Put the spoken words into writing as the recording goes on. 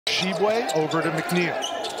Tshiebwe over to McNeil.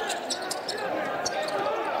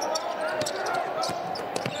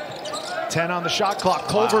 Ten on the shot clock.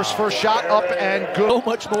 Culver's first shot up and good. So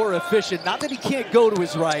much more efficient. Not that he can't go to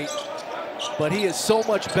his right, but he is so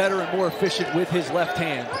much better and more efficient with his left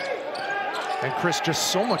hand. And Chris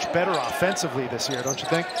just so much better offensively this year, don't you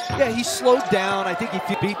think? Yeah, he slowed down. I think if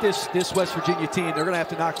you beat this West Virginia team, they're going to have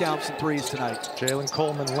to knock down some threes tonight. Jalen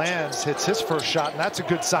Coleman lands, hits his first shot, and that's a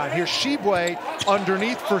good sign. Here's Tshiebwe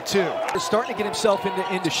underneath for two. He's starting to get himself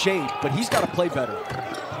into shape, but he's got to play better.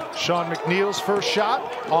 Sean McNeil's first shot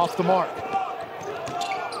off the mark.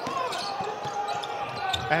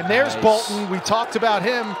 And there's nice. Bolton. We talked about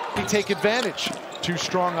him. He take advantage. Too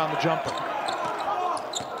strong on the jumper.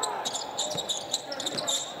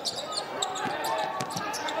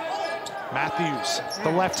 Matthews, the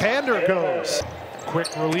left-hander goes. Quick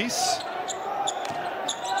release.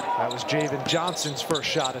 That was Javen Johnson's first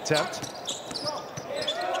shot attempt.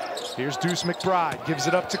 Here's Deuce McBride, gives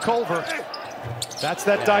it up to Culver. That's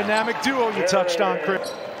that dynamic duo you touched on, Chris.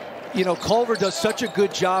 You know, Culver does such a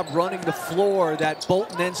good job running the floor that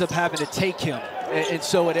Bolton ends up having to take him. And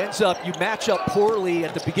so it ends up, you match up poorly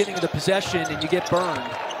at the beginning of the possession and you get burned.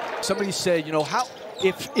 Somebody said, you know,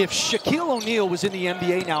 if Shaquille O'Neal was in the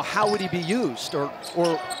NBA now, how would he be used? Or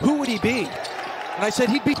who would he be? And I said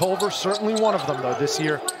he'd be. Culver, certainly one of them, though, this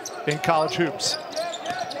year in college hoops.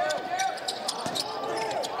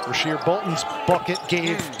 Rasir Bolton's bucket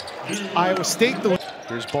gave Iowa State the lead.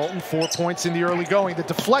 Here's Bolton, 4 points in the early going. The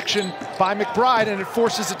deflection by McBride, and it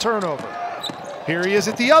forces a turnover. Here he is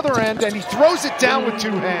at the other end, and he throws it down with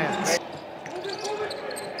two hands.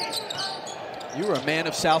 You were a man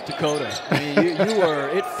of South Dakota. I mean,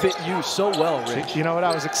 it fit you so well, Rich. You know what,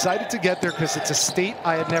 I was excited to get there because it's a state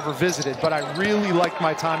I had never visited, but I really liked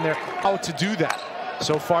my time there, how to do that.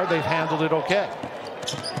 So far, they've handled it okay.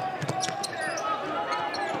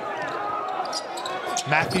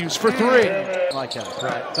 Matthews for three. Like that.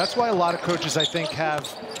 Right. That's why a lot of coaches, I think, have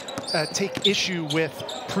take issue with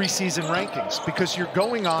preseason rankings, because you're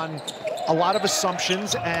going on a lot of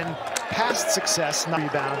assumptions and past success, not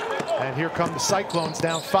rebound. And here come the Cyclones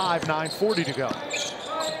down 5, 9:40 to go.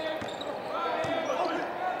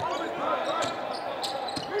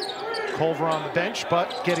 Culver on the bench,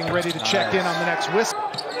 but getting ready to check in on the next whistle.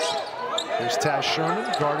 Here's Taz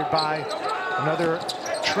Sherman, guarded by another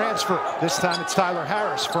transfer. This time it's Tyler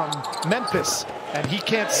Harris from Memphis, and he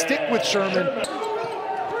can't stick with Sherman.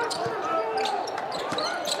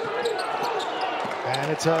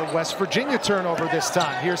 And it's a West Virginia turnover this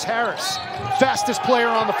time. Here's Harris, fastest player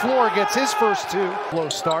on the floor, gets his first two. Low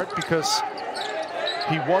start because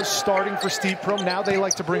he was starting for Steve Prohm. Now they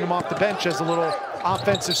like to bring him off the bench as a little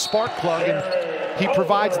offensive spark plug, and he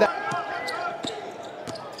provides that.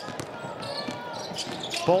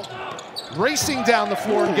 Bolton racing down the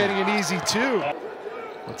floor and getting an easy two.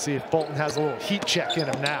 Let's see if Bolton has a little heat check in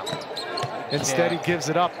him now. Instead, he gives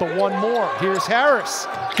it up. The one more. Here's Harris.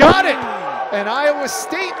 Got it! And Iowa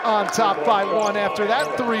State on top by one after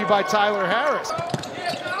that three by Tyler Harris.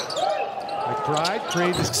 McBride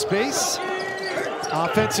created space.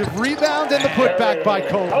 Offensive rebound and the putback by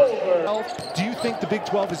Culver. Do you think the Big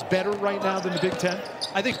 12 is better right now than the Big 10?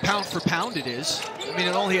 I think pound for pound it is. I mean,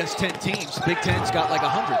 it only has 10 teams. The Big 10's got like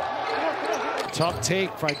 100. Tough take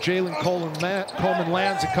by Jalen Coleman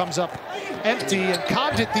lands. It comes up empty, and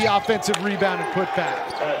Condit the offensive rebound and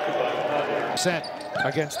putback. Percent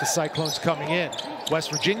against the Cyclones coming in. West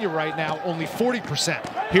Virginia right now only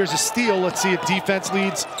 40%. Here's a steal. Let's see if defense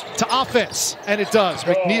leads to offense, and it does.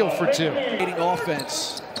 McNeil for two.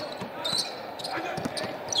 Offense.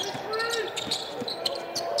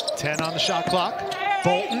 10 on the shot clock.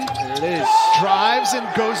 Bolton, there it is, drives and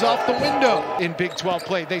goes off the window. In Big 12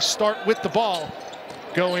 play, they start with the ball,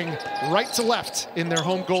 going right to left in their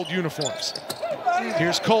home gold uniforms.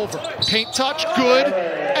 Here's Culver, paint touch, good,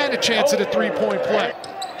 and a chance at a three-point play.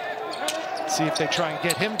 See if they try and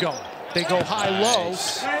get him going. They go high-low,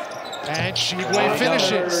 and Tshiebwe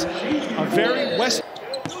finishes. A very West.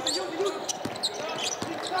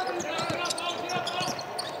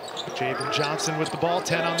 Javen Johnson with the ball,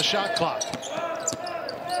 10 on the shot clock.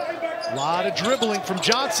 A lot of dribbling from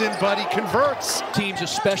Johnson, but he converts. Teams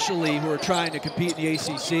especially who are trying to compete in the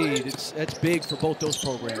ACC, that's big for both those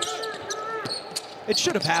programs. It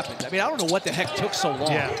should have happened. I mean, I don't know what the heck took so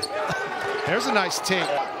long. Yeah. There's a nice take.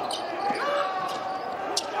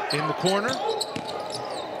 In the corner.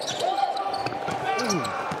 Ooh.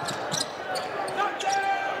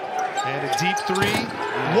 And a deep three.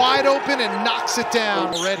 Wide open and knocks it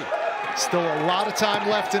down already. Still a lot of time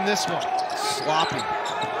left in this one. Sloppy.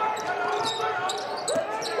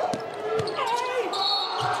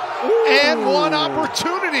 and one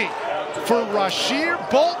opportunity for Rasir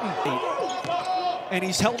Bolton. And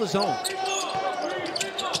he's held his own.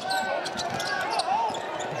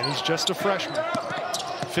 And he's just a freshman.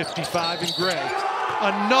 55 in gray.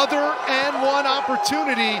 Another and one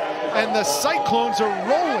opportunity, and the Cyclones are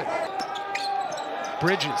rolling.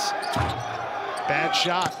 Bridges. Bad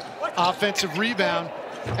shot. Offensive rebound.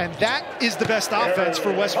 And that is the best offense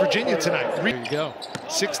for West Virginia tonight. There you go.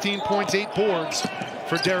 16 points, 8 boards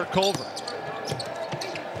for Derek Culver.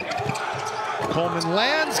 Coleman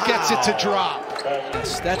lands, gets it to drop.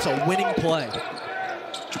 That's a winning play.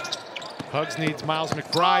 Hugs needs Miles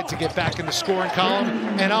McBride to get back in the scoring column.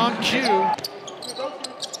 And on cue.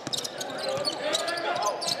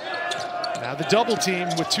 Now the double team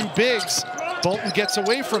with 2 bigs. Bolton gets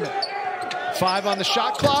away from it. 5 on the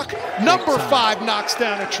shot clock. Number 5 knocks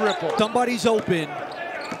down a triple. Somebody's open.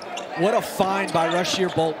 What a find by Rasir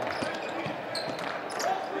Bolton.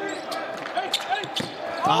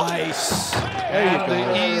 Nice. And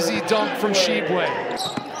the easy dunk from Shibwe.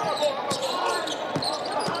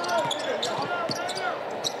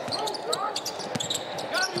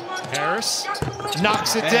 Harris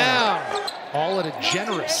knocks it down. All at a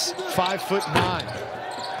generous 5'9".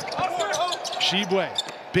 Shibwe,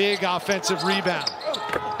 big offensive rebound.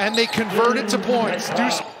 And they convert it to points.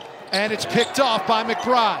 And it's picked off by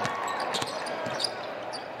McBride.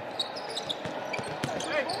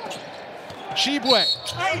 Shibwe,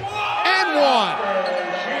 and one.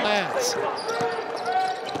 Lands.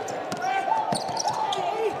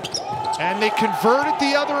 And they convert at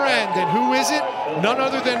the other end. And who is it? None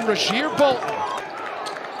other than Rasir Bolton.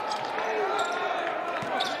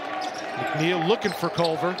 McNeil looking for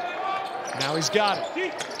Culver. Now he's got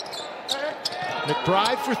it.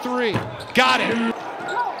 McBride for 3. Got it.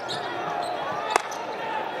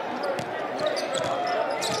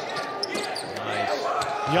 Nice.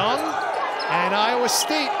 Young and Iowa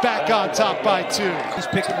State back on top by 2. These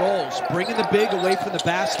pick and rolls, bringing the big away from the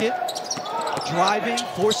basket, driving,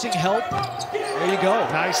 forcing help. There you go.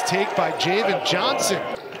 Nice take by Javen Johnson.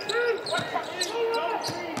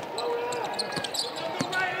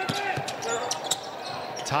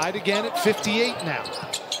 Tied again at 58 now.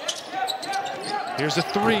 Here's a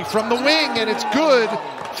 3 from the wing, and it's good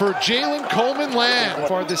for Jalen Coleman Land. So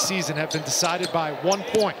far this season have been decided by 1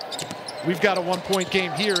 point. We've got a 1-point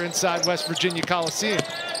game here inside West Virginia Coliseum.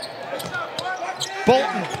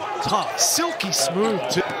 Bolton, tough, silky smooth.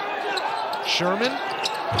 Sherman,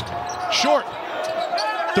 short.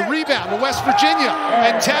 The rebound to West Virginia,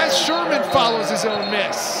 and Taz Sherman follows his own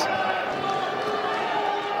miss.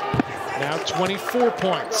 Now 24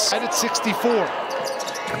 points, and at 64.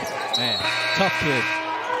 Man, tough kid.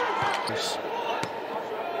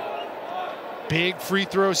 Big free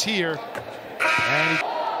throws here.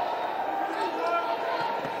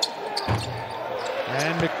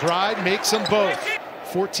 And McBride makes them both.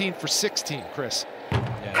 14 for 16, Chris.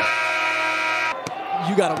 Yeah.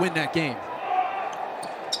 You got to win that game.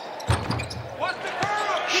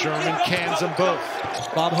 Sherman cans them both.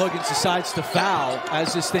 Bob Huggins decides to foul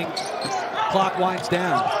as this clock winds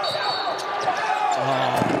down.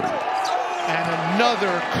 And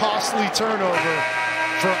another costly turnover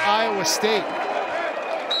for Iowa State.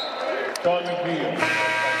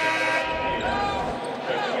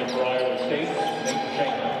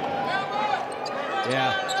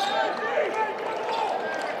 Yeah.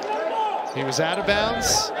 He was out of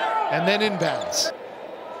bounds and then inbounds.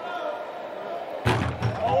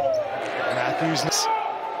 Matthews.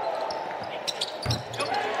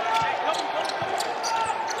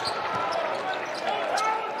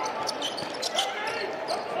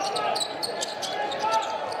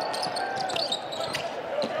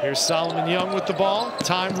 Here's Solomon Young with the ball.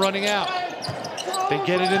 Time running out. They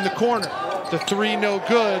get it in the corner. The 3 no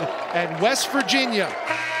good. And West Virginia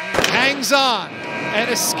hangs on and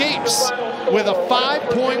escapes with a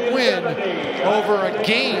 5-point win over a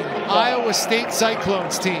game Iowa State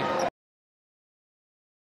Cyclones team.